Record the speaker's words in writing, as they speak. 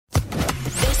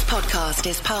podcast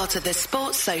is part of the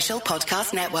Sports Social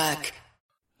Podcast Network.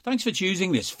 Thanks for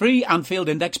choosing this free Anfield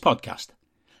Index podcast.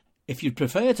 If you'd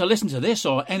prefer to listen to this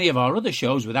or any of our other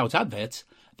shows without adverts,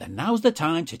 then now's the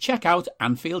time to check out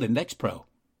Anfield Index Pro.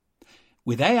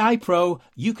 With AI Pro,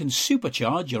 you can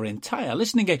supercharge your entire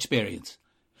listening experience.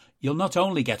 You'll not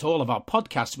only get all of our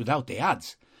podcasts without the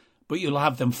ads, but you'll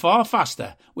have them far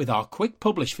faster with our Quick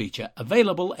Publish feature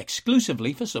available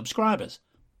exclusively for subscribers.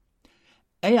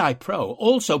 AI Pro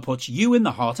also puts you in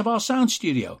the heart of our sound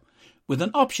studio, with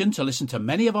an option to listen to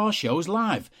many of our shows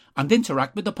live and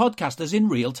interact with the podcasters in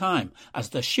real time as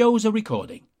the shows are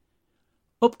recording.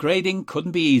 Upgrading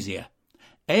couldn't be easier.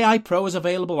 AI Pro is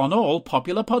available on all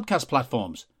popular podcast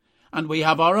platforms, and we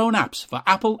have our own apps for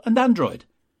Apple and Android.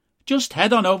 Just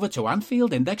head on over to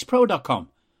AnfieldIndexPro.com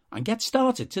and get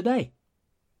started today.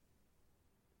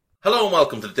 Hello and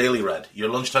welcome to the Daily Red, your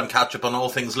lunchtime catch-up on all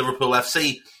things Liverpool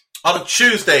FC on a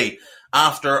Tuesday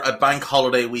after a bank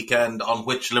holiday weekend on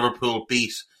which Liverpool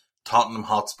beat Tottenham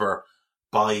Hotspur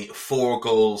by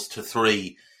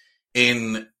 4-3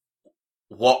 in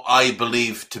what I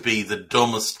believe to be the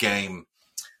dumbest game,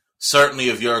 certainly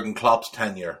of Jurgen Klopp's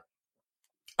tenure,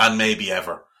 and maybe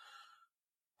ever.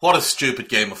 What a stupid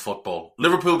game of football.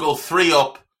 Liverpool go 3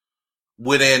 up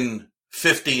within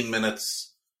 15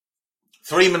 minutes.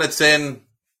 3 minutes in,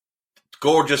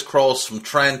 gorgeous cross from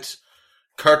Trent.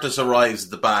 Curtis arrives at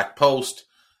the back post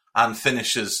and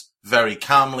finishes very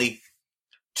calmly.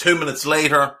 2 minutes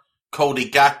later, Cody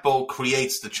Gakpo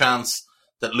creates the chance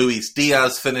that Luis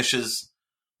Diaz finishes.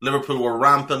 Liverpool were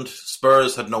rampant.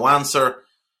 Spurs had no answer.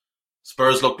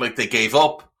 Spurs looked like they gave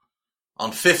up.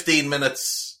 On 15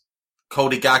 minutes,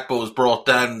 Cody Gakpo is brought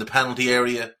down in the penalty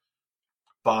area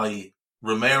by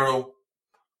Romero.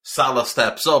 Salah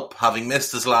steps up, having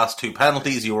missed his last 2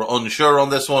 penalties. You were unsure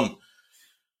on this one,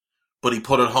 but he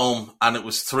put it home, and it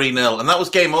was 3-0, and that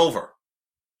was game over.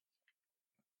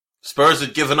 Spurs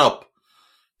had given up.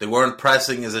 They weren't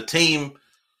pressing as a team.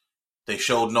 They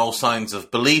showed no signs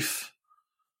of belief.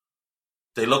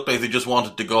 They looked like they just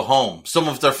wanted to go home. Some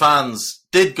of their fans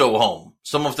did go home.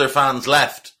 Some of their fans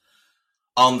left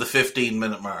on the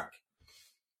 15-minute mark.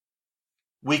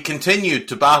 We continued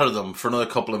to batter them for another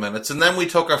couple of minutes, and then we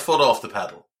took our foot off the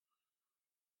pedal.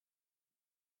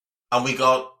 And we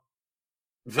got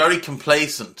very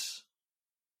complacent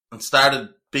and started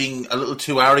being a little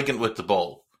too arrogant with the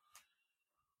ball.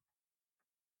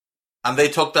 And they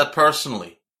took that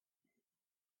personally.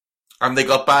 And they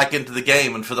got back into the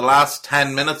game, and for the last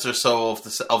 10 minutes or so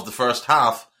of the first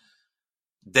half,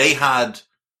 they had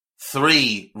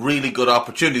 3 really good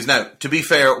opportunities. Now, to be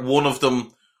fair, one of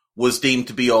them was deemed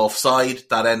to be offside.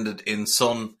 That ended in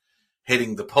Son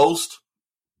hitting the post.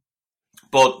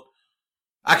 But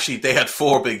actually, they had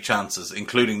 4 big chances,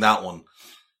 including that one.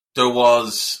 There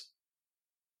was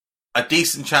a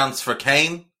decent chance for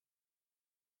Kane.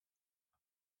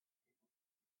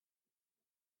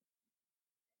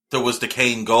 There was the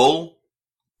Kane goal.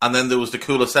 And then there was the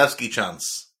Kulusevski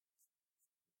chance.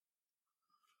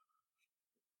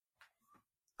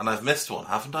 And I've missed one,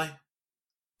 haven't I?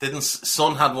 Didn't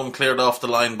Son had one cleared off the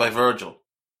line by Virgil?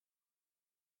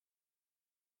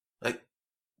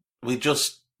 We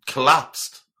just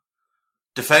collapsed.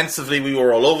 Defensively, we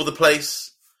were all over the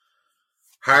place.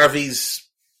 Harvey's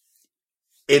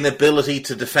inability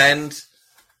to defend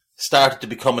started to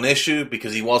become an issue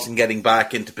because he wasn't getting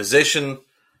back into position.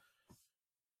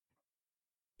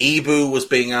 Ibu was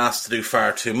being asked to do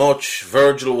far too much.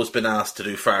 Virgil was being asked to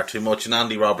do far too much. And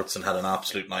Andy Robertson had an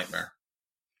absolute nightmare.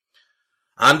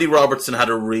 Andy Robertson had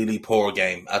a really poor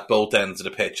game at both ends of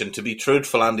the pitch. And to be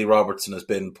truthful, Andy Robertson has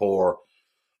been poor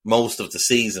most of the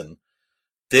season.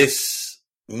 This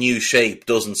new shape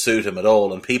doesn't suit him at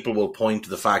all. And people will point to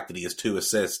the fact that he has 2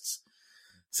 assists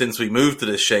since we moved to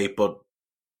this shape. But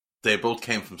they both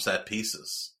came from set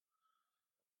pieces.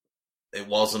 It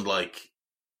wasn't like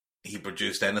he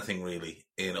produced anything really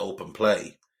in open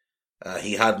play.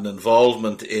 He had an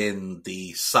involvement in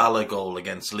the Salah goal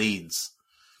against Leeds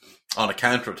on a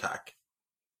counter-attack.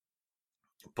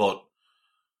 But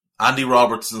Andy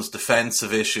Robertson's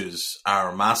defensive issues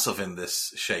are massive in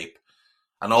this shape.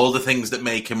 And all the things that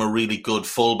make him a really good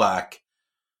fullback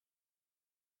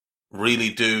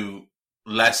really do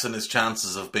lessen his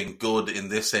chances of being good in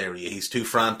this area. He's too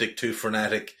frantic, too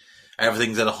frenetic.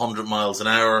 Everything's at 100 miles an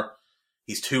hour.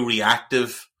 He's too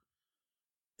reactive.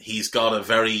 He's got a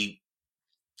very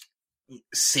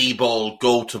see-ball,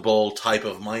 go-to-ball type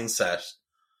of mindset.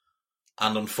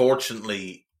 And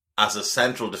unfortunately, as a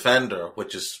central defender,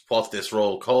 which is what this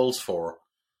role calls for,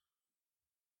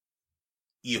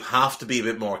 you have to be a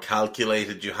bit more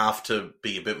calculated. You have to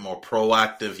be a bit more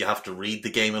proactive. You have to read the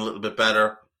game a little bit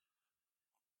better.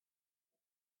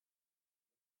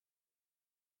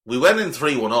 we went in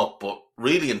 3-1 up, but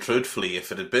really and truthfully,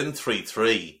 if it had been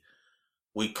 3-3,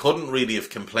 we couldn't really have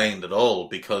complained at all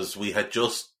because we had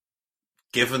just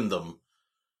given them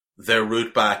their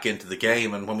route back into the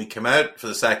game. And when we came out for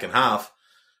the second half,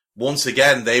 once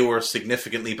again, they were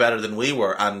significantly better than we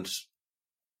were and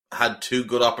had 2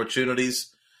 good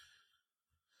opportunities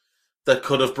that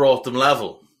could have brought them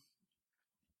level.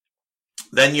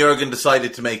 Then Jurgen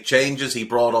decided to make changes. He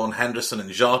brought on Henderson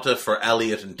and Jota for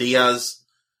Elliott and Diaz,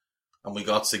 and we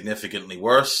got significantly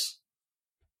worse.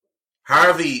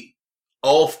 Harvey,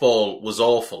 off ball, was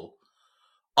awful.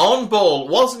 On ball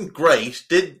wasn't great,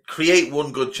 did create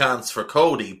one good chance for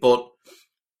Cody, but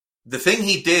the thing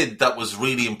he did that was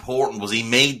really important was he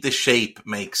made the shape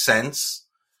make sense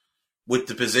with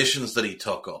the positions that he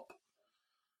took up.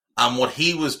 And what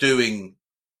he was doing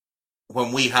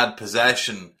when we had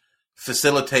possession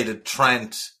facilitated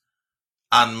Trent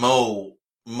and Mo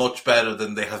much better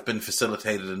than they have been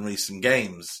facilitated in recent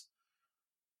games.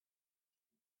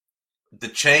 The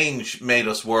change made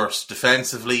us worse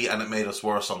defensively and it made us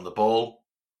worse on the ball.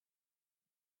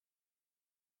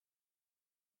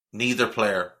 Neither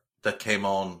player that came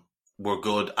on were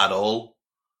good at all.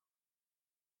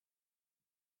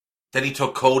 Then he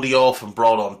took Cody off and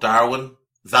brought on Darwin.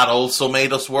 That also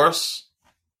made us worse.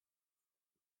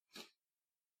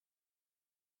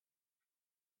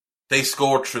 They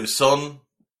scored through Son.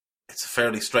 It's a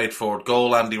fairly straightforward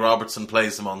goal. Andy Robertson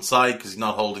plays him onside because he's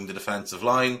not holding the defensive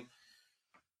line.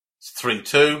 It's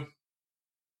 3-2.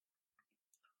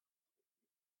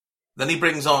 Then he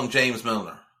brings on James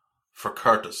Milner for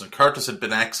Curtis. And Curtis had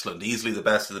been excellent, easily the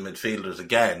best of the midfielders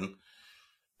again.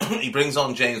 He brings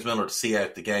on James Milner to see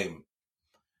out the game.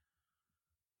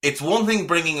 It's one thing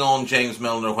bringing on James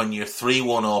Milner when you're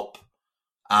 3-1 up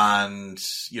and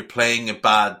you're playing a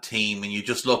bad team and you're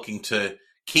just looking to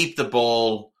keep the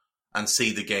ball and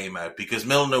see the game out, because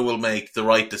Milner will make the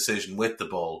right decision with the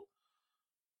ball.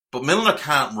 But Milner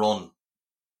can't run.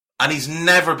 And he's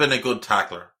never been a good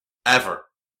tackler. Ever.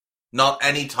 Not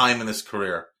any time in his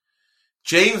career.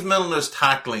 James Milner's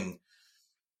tackling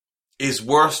is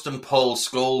worse than Paul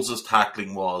Scholes'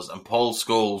 tackling was, and Paul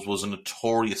Scholes was a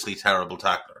notoriously terrible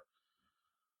tackler.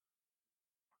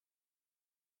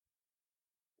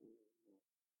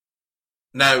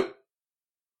 Now,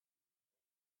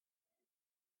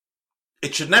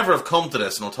 it should never have come to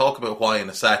this, and I'll talk about why in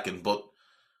a second, but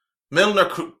Milner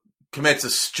commits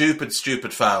a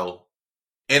stupid foul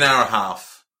in our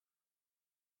half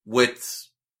with,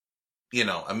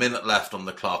 a minute left on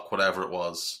the clock, whatever it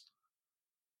was.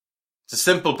 It's a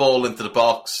simple ball into the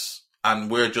box, and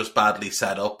we're just badly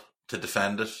set up to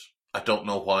defend it. I don't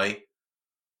know why,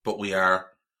 but we are.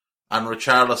 And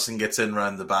Richarlison gets in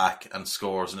round the back and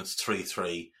scores, and it's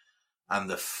 3-3. And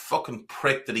the fucking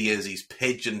prick that he is, he's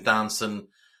pigeon dancing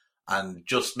and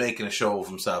just making a show of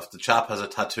himself. The chap has a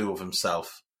tattoo of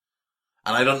himself.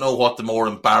 And I don't know what the more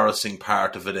embarrassing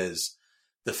part of it is.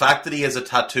 The fact that he has a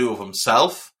tattoo of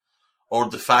himself, or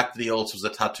the fact that he also has a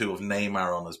tattoo of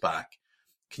Neymar on his back.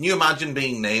 Can you imagine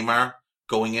being Neymar,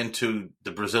 going into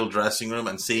the Brazil dressing room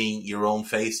and seeing your own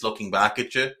face looking back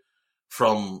at you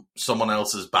from someone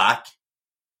else's back?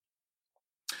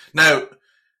 Now,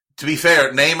 to be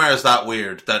fair, Neymar is that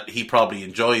weird that he probably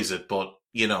enjoys it, but,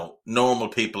 normal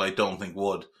people I don't think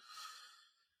would.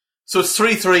 So it's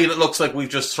 3-3 and it looks like we've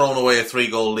just thrown away a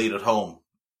 3-goal lead at home.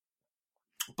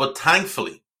 But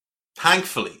thankfully,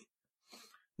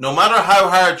 no matter how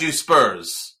hard you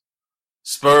Spurs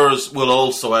will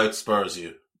also out-Spurs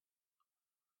you.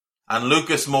 And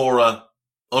Lucas Moura,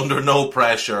 under no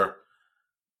pressure,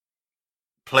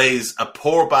 plays a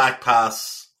poor back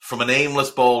pass from an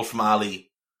aimless ball from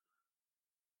Ali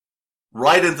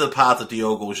right into the path of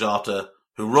Diogo Jota,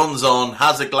 who runs on,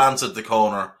 has a glance at the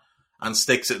corner, and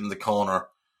sticks it in the corner.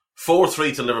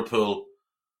 4-3 to Liverpool,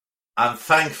 and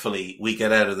thankfully we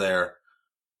get out of there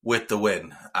with the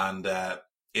win. And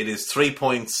it is 3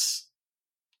 points,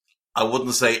 I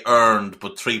wouldn't say earned,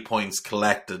 but 3 points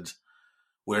collected.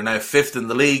 We're now 5th in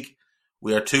the league.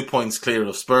 We are 2 points clear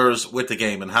of Spurs with the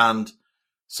game in hand.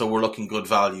 So we're looking good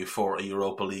value for a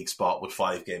Europa League spot with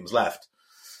 5 games left.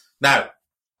 Now,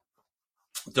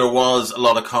 there was a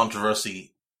lot of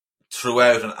controversy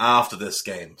throughout and after this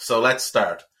game. So let's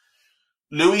start.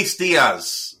 Luis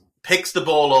Diaz picks the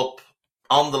ball up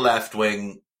on the left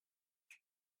wing,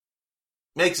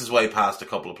 makes his way past a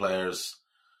couple of players,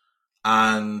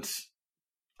 and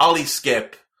Ollie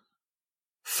Skip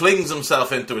flings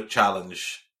himself into a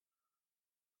challenge,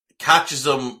 catches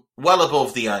him well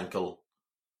above the ankle,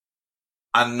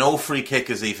 and no free kick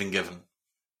is even given.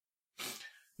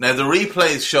 Now, the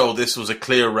replays show this was a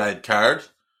clear red card.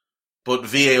 but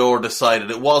VAR decided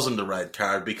it wasn't a red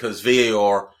card because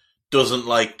VAR doesn't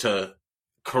like to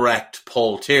correct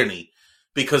Paul Tierney,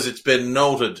 because it's been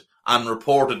noted and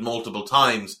reported multiple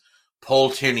times Paul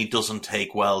Tierney doesn't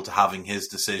take well to having his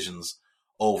decisions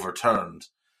overturned.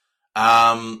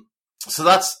 So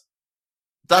that's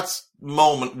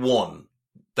moment one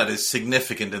that is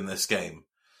significant in this game.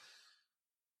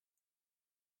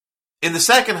 In the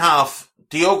second half,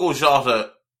 Diogo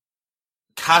Jota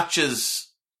catches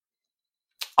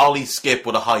Ollie Skipp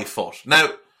with a high foot. Now,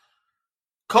 a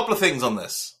couple of things on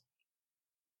this.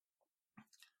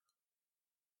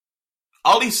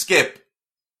 Ollie Skipp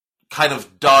kind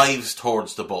of dives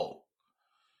towards the ball.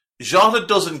 Jota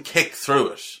doesn't kick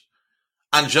through it,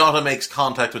 and Jota makes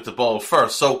contact with the ball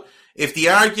first. So if the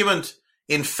argument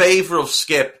in favour of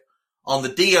Skipp on the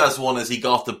Diaz one is he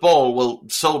got the ball, well,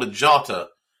 so did Jota,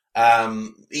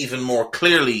 even more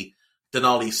clearly than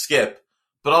Ollie Skipp.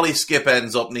 But Ollie Skipp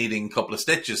ends up needing a couple of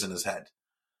stitches in his head.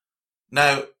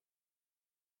 Now,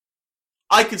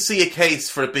 I could see a case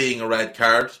for it being a red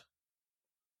card.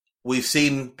 We've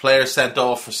seen players sent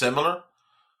off for similar.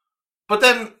 But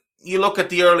then you look at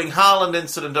the Erling Haaland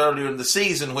incident earlier in the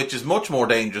season, which is much more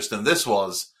dangerous than this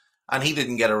was, and he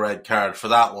didn't get a red card for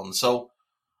that one. So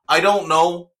I don't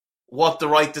know what the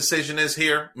right decision is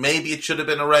here. Maybe it should have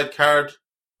been a red card.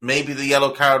 Maybe the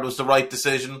yellow card was the right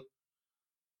decision.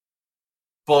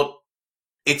 But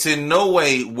it's in no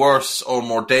way worse or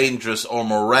more dangerous or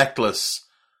more reckless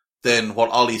than what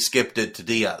Ollie Skipp did to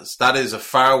Diaz. That is a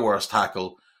far worse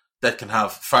tackle that can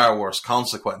have far worse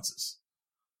consequences.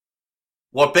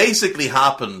 What basically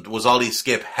happened was Ollie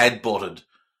Skipp headbutted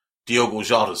Diogo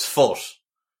Jota's foot.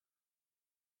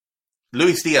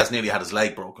 Luis Diaz nearly had his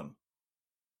leg broken.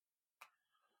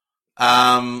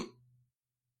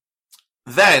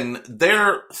 Then,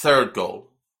 their third goal.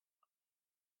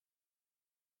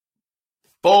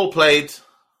 Ball played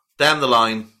down the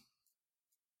line.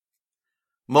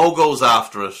 Mo goes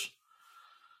after it.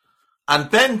 And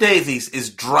Ben Davies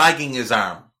is dragging his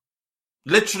arm.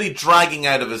 Literally dragging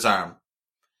out of his arm.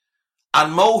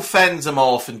 And Mo fends him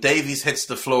off and Davies hits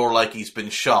the floor like he's been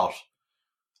shot.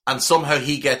 And somehow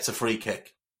he gets a free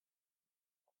kick.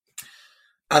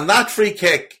 And that free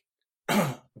kick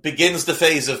begins the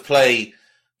phase of play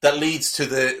that leads to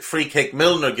the free kick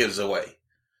Milner gives away.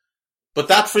 But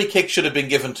that free kick should have been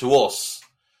given to us.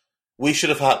 We should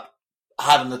have had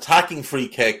an attacking free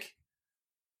kick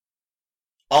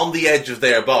on the edge of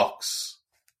their box.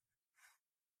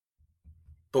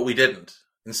 But we didn't.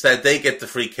 Instead, they get the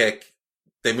free kick.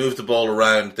 They move the ball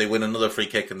around. They win another free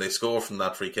kick and they score from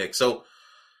that free kick. So,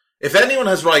 if anyone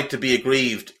has right to be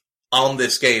aggrieved on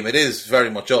this game, it is very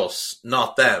much us,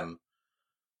 not them.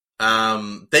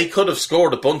 They could have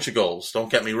scored a bunch of goals.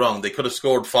 Don't get me wrong. They could have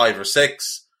scored 5 or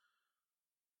 6.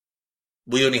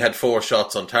 We only had 4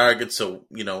 shots on target, so,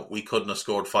 we couldn't have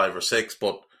scored 5 or 6,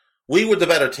 but we were the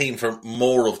better team for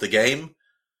more of the game.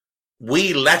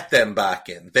 We let them back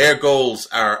in. Their goals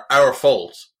are our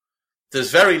fault. There's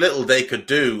very little they could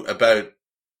do about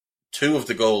 2 of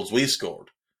the goals we scored.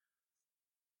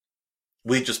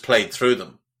 We just played through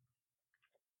them.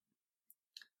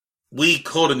 We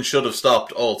could and should have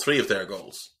stopped all 3 of their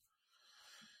goals.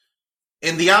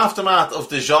 In the aftermath of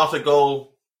the Jota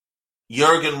goal,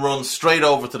 Jurgen runs straight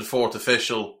over to the 4th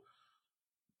official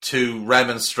to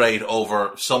remonstrate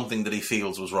over something that he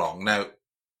feels was wrong. Now,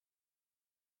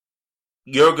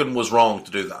 Jurgen was wrong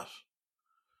to do that.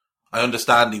 I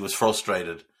understand he was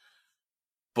frustrated,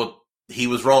 but he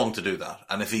was wrong to do that.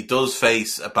 And if he does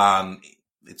face a ban,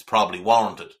 it's probably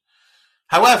warranted.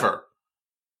 However,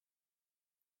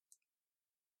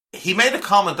 he made a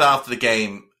comment after the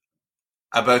game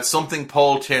about something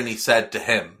Paul Tierney said to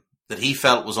him that he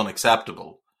felt was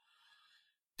unacceptable.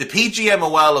 The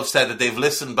PGMOL have said that they've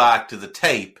listened back to the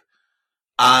tape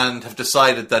and have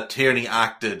decided that Tierney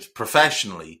acted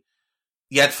professionally.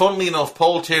 Yet, funnily enough,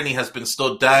 Paul Tierney has been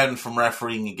stood down from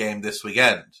refereeing a game this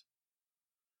weekend.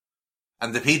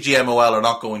 And the PGMOL are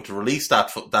not going to release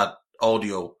that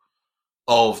audio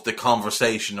of the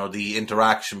conversation or the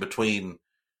interaction between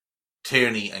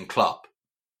Tierney and Klopp.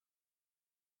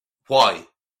 Why?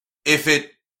 If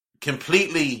it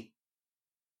completely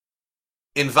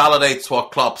invalidates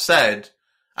what Klopp said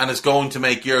and is going to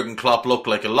make Jurgen Klopp look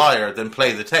like a liar, then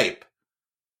play the tape.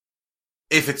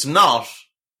 If it's not,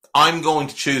 I'm going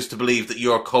to choose to believe that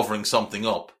you're covering something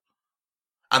up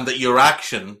and that your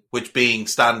action, which being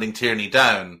standing Tierney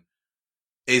down,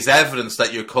 is evidence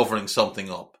that you're covering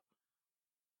something up.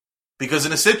 Because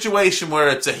in a situation where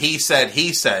it's a he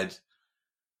said,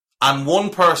 and one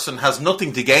person has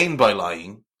nothing to gain by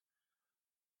lying,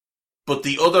 but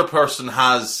the other person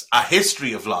has a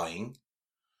history of lying,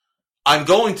 I'm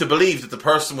going to believe that the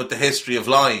person with the history of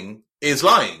lying is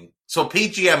lying. So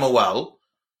PGMOL,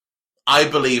 I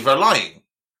believe, are lying.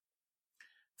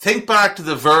 Think back to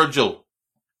the Virgil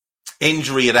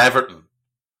injury at Everton,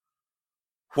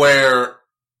 where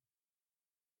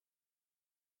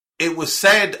it was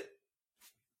said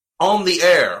on the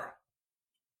air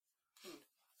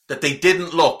that they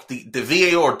didn't look, the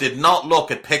VAR did not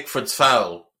look at Pickford's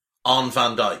foul on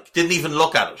Van Dijk. Didn't even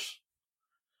look at it.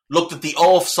 Looked at the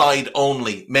offside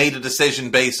only, made a decision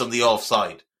based on the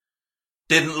offside.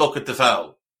 Didn't look at the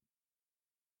foul.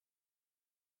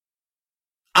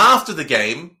 After the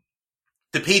game,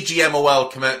 the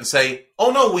PGMOL come out and say,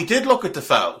 oh no, we did look at the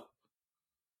foul.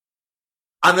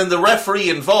 And then the referee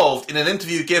involved, in an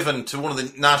interview given to one of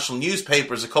the national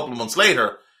newspapers a couple of months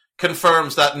later,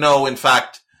 confirms that no, in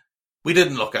fact, we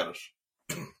didn't look at it.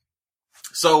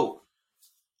 So,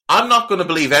 I'm not going to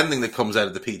believe anything that comes out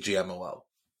of the PGMOL.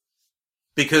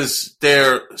 Because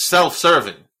they're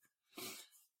self-serving.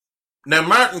 Now,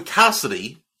 Martin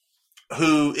Cassidy,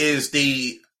 who is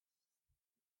the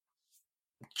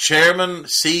chairman,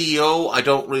 CEO, I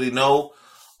don't really know,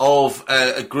 of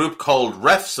a group called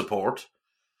Ref Support,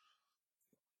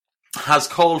 has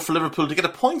called for Liverpool to get a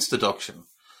points deduction.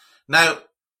 Now,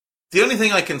 the only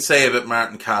thing I can say about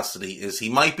Martin Cassidy is he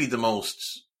might be the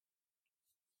most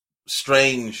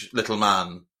strange little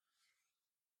man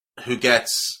who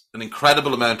gets an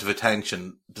incredible amount of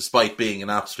attention despite being an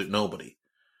absolute nobody.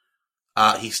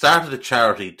 He started a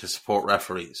charity to support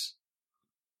referees.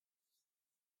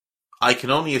 I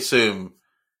can only assume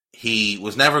he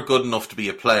was never good enough to be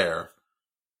a player,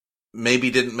 maybe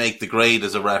didn't make the grade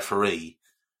as a referee,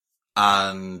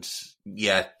 and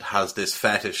yet has this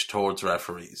fetish towards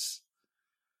referees.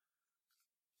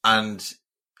 And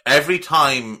every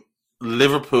time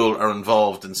Liverpool are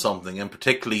involved in something, and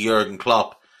particularly Jurgen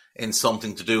Klopp in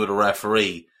something to do with a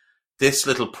referee, this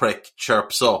little prick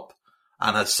chirps up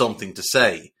and has something to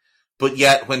say. But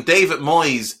yet, when David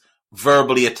Moyes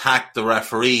verbally attacked the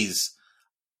referees,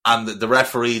 and the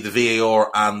referee, the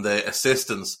VAR, and the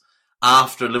assistants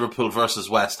after Liverpool versus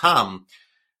West Ham,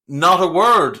 not a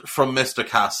word from Mr.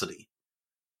 Cassidy.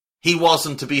 He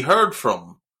wasn't to be heard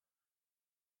from.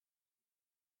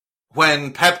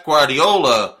 When Pep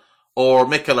Guardiola or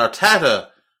Mikel Arteta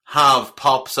have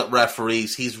pops at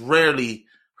referees, he's rarely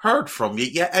heard from.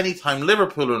 Yet anytime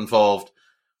Liverpool are involved,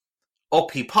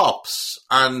 up he pops.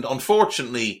 And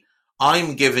unfortunately,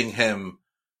 I'm giving him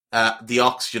the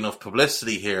oxygen of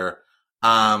publicity here,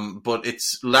 but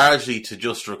it's largely to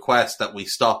just request that we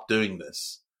stop doing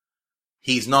this.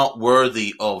 He's not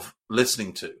worthy of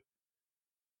listening to.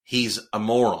 He's a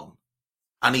moron.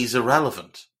 And he's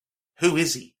irrelevant. Who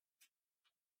is he?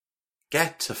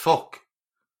 Get to fuck.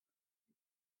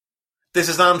 This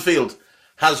is Anfield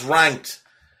has ranked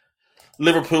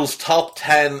Liverpool's top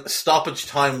 10 stoppage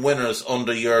time winners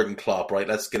under Jurgen Klopp. Right,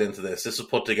 let's get into this. This was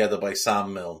put together by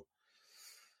Sam Milne.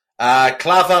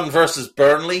 Klavan versus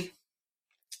Burnley.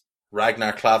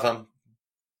 Ragnar Klavan.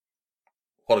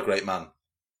 What a great man.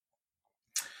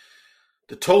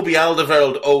 The Toby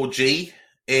Alderweireld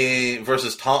OG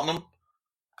versus Tottenham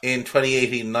in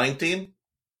 2018-19.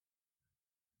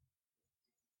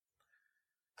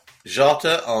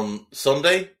 Jota on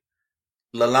Sunday.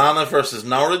 Lallana versus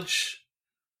Norwich.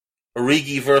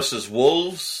 Origi versus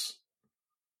Wolves.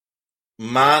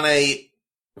 Mane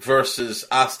versus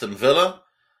Aston Villa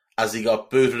as he got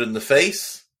booted in the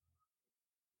face.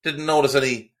 Didn't notice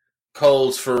any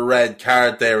calls for a red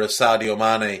card there as Sadio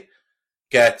Mane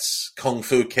gets kung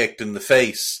fu kicked in the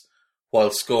face while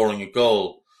scoring a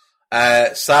goal.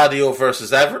 Sadio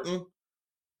versus Everton.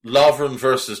 Lovren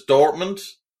versus Dortmund.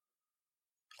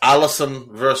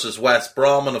 Alisson versus West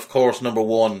Brom. And of course, number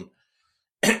one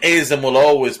is and will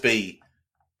always be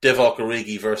Divock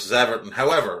Origi versus Everton.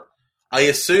 However, I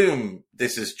assume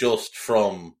this is just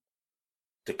from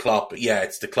the Klopp. Yeah,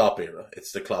 it's the Klopp era.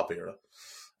 It's the Klopp era.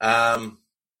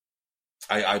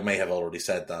 I may have already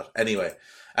said that. Anyway,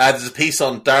 there's a piece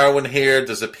on Darwin here.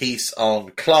 There's a piece on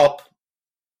Klopp.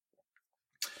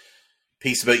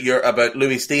 Piece about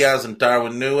Luis Diaz and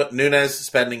Darwin Núñez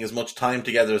spending as much time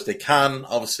together as they can.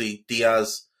 Obviously,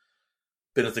 Diaz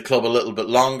been at the club a little bit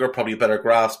longer, probably a better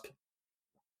grasp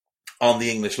on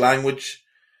the English language.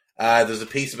 There's a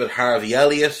piece about Harvey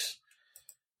Elliott.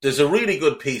 There's a really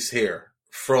good piece here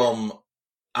from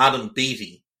Adam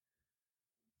Beattie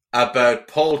about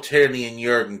Paul Tierney and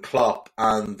Jurgen Klopp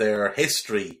and their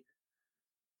history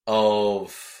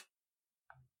of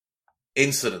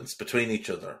incidents between each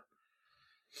other.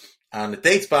 And it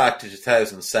dates back to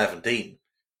 2017.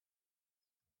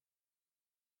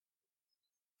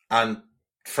 And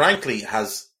frankly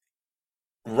has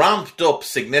ramped up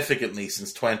significantly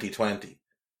since 2020.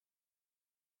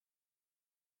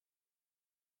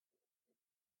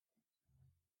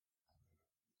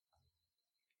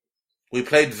 We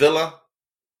played Villa.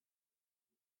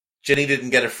 Ginny didn't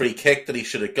get a free kick that he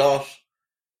should have got.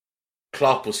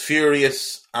 Klopp was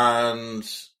furious and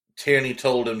Tierney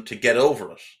told him to get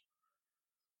over it.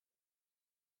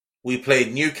 We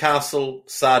played Newcastle.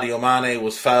 Sadio Mane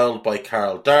was fouled by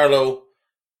Carl Darlow.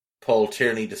 Paul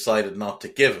Tierney decided not to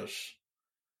give it.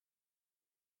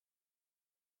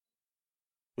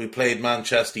 We played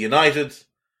Manchester United.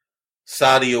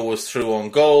 Sadio was through on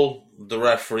goal. The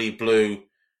referee blew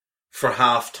for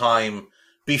half-time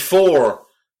before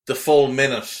the full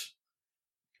minute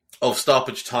of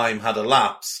stoppage time had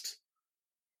elapsed.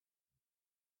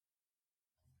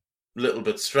 A little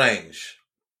bit strange.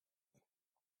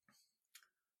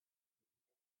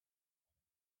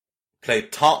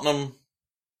 Played Tottenham.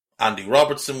 Andy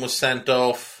Robertson was sent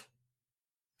off.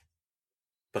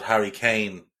 But Harry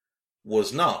Kane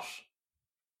was not.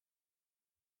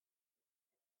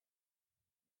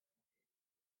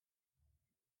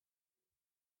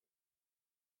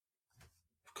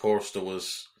 Of course, there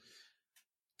was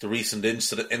the recent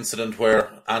incident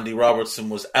where Andy Robertson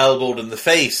was elbowed in the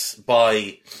face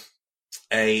by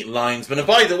a linesman. And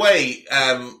by the way,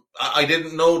 I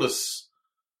didn't notice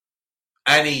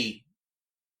any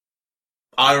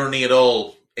irony at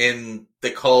all in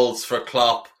the calls for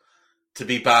Klopp to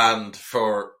be banned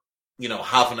for,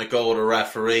 having a go at a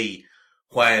referee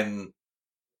when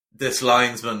this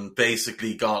linesman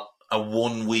basically got a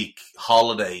 1-week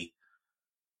holiday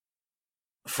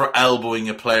for elbowing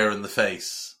a player in the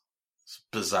face. It's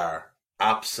bizarre.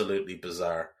 Absolutely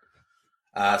bizarre.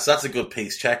 So that's a good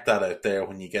piece. Check that out there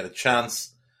when you get a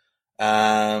chance.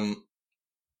 There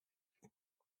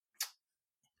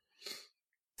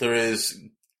is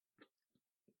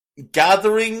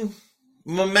gathering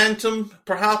momentum,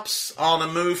 perhaps, on a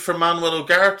move for Manuel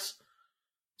Ugarte.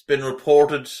 It's been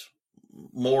reported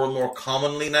more and more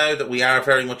commonly now that we are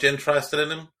very much interested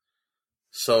in him.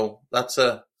 So that's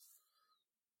a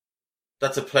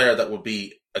player that would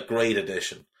be a great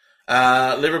addition.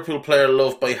 Liverpool player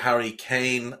loved by Harry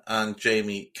Kane and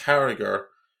Jamie Carragher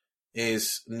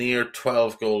is near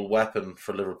 12-goal weapon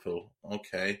for Liverpool.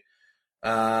 Okay.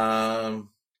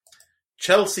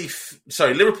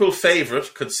 Liverpool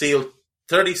favourite could seal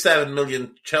 37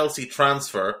 million Chelsea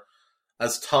transfer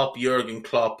as top Jurgen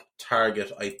Klopp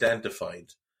target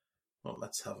identified. Well,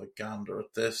 let's have a gander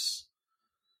at this.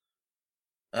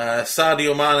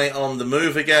 Sadio Mane on the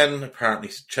move again. Apparently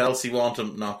Chelsea want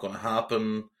him. Not going to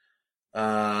happen.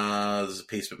 There's a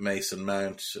piece with Mason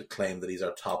Mount, a claim that he's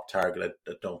our top target.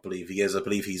 I don't believe he is. I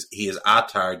believe he is a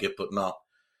target, but not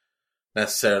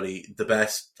necessarily the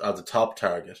best or the top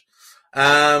target.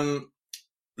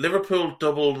 Liverpool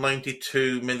double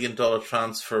 $92 million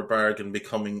transfer bargain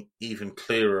becoming even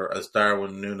clearer as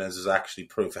Darwin Núñez is actually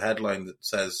proof. A headline that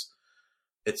says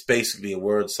it's basically a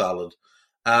word salad.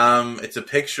 It's a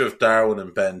picture of Darwin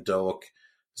and Ben Doak.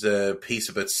 There's a piece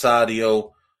about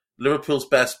Sadio. Liverpool's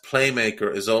best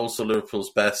playmaker is also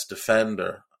Liverpool's best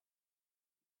defender.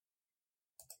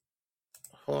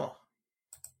 Oh.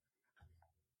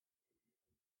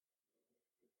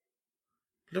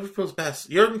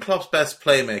 Jurgen Klopp's best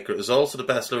playmaker is also the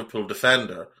best Liverpool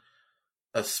defender.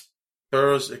 As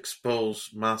Spurs expose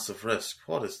massive risk.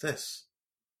 What is this?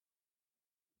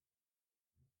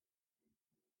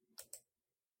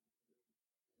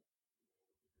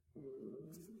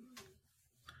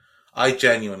 I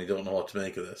genuinely don't know what to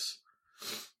make of this.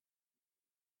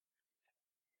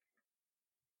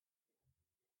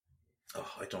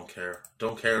 Oh, I don't care.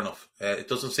 Don't care enough. It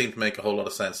doesn't seem to make a whole lot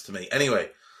of sense to me. Anyway,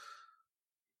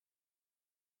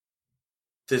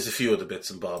 there's a few other bits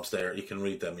and bobs there. You can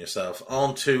read them yourself.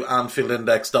 On to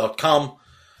AnfieldIndex.com.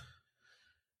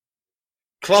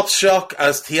 Klopp's shock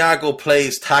as Thiago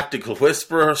plays tactical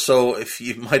whisperer. So if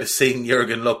you might have seen,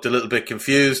 Jurgen looked a little bit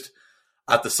confused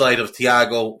at the sight of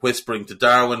Thiago whispering to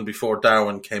Darwin before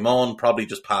Darwin came on, probably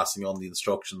just passing on the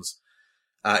instructions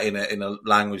in a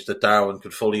language that Darwin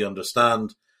could fully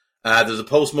understand. There's a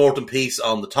post-mortem piece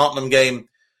on the Tottenham game.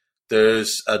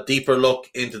 There's a deeper look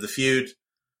into the feud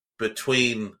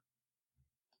between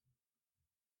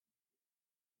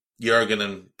Jurgen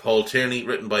and Paul Tierney,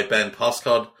 written by Ben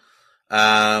Poscod.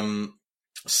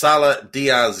 Salah,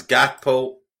 Diaz,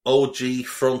 Gakpo, OG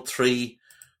front three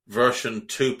version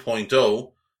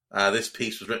 2.0. This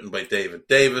piece was written by David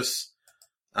Davis,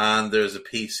 and there's a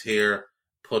piece here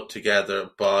put together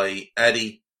by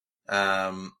Eddie,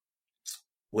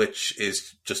 which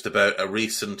is just about a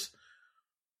recent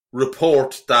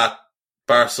report that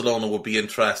Barcelona would be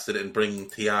interested in bringing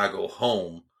Thiago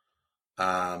home.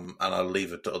 And I'll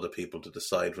leave it to other people to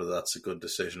decide whether that's a good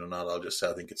decision or not. I'll just say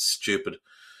I think it's stupid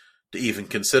to even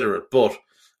consider it. But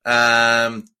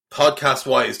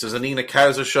podcast-wise, there's a Nina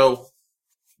Kauser show.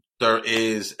 There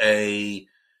is a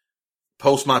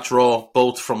post-match Raw,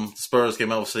 both from Spurs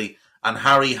game, obviously. And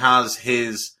Harry has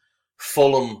his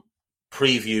Fulham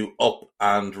preview up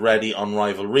and ready on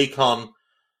Rival Recon.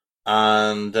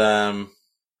 And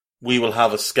we will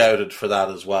have a scouted for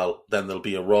that as well. Then there'll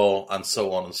be a Raw and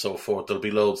so on and so forth. There'll be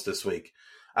loads this week.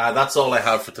 That's all I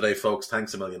have for today, folks.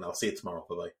 Thanks a million. I'll see you tomorrow.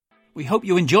 Bye-bye. We hope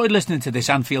you enjoyed listening to this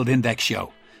Anfield Index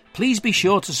show. Please be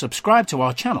sure to subscribe to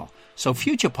our channel so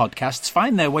future podcasts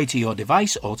find their way to your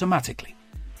device automatically.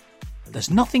 There's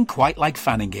nothing quite like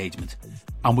fan engagement,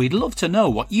 and we'd love to know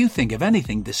what you think of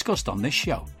anything discussed on this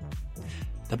show.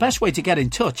 The best way to get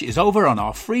in touch is over on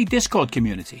our free Discord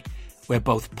community, where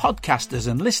both podcasters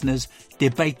and listeners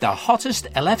debate the hottest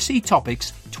LFC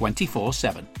topics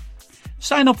 24/7.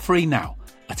 Sign up free now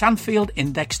at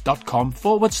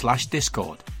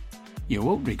AnfieldIndex.com/Discord. You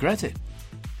won't regret it.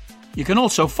 You can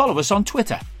also follow us on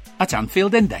Twitter at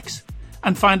Anfield Index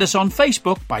and find us on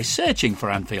Facebook by searching for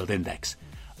Anfield Index.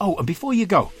 Oh, and before you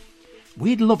go,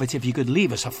 we'd love it if you could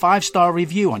leave us a 5-star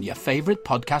review on your favourite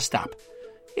podcast app.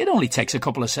 It only takes a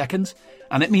couple of seconds,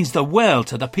 and it means the world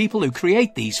to the people who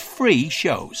create these free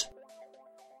shows.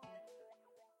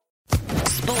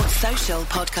 Sports Social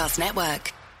Podcast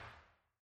Network.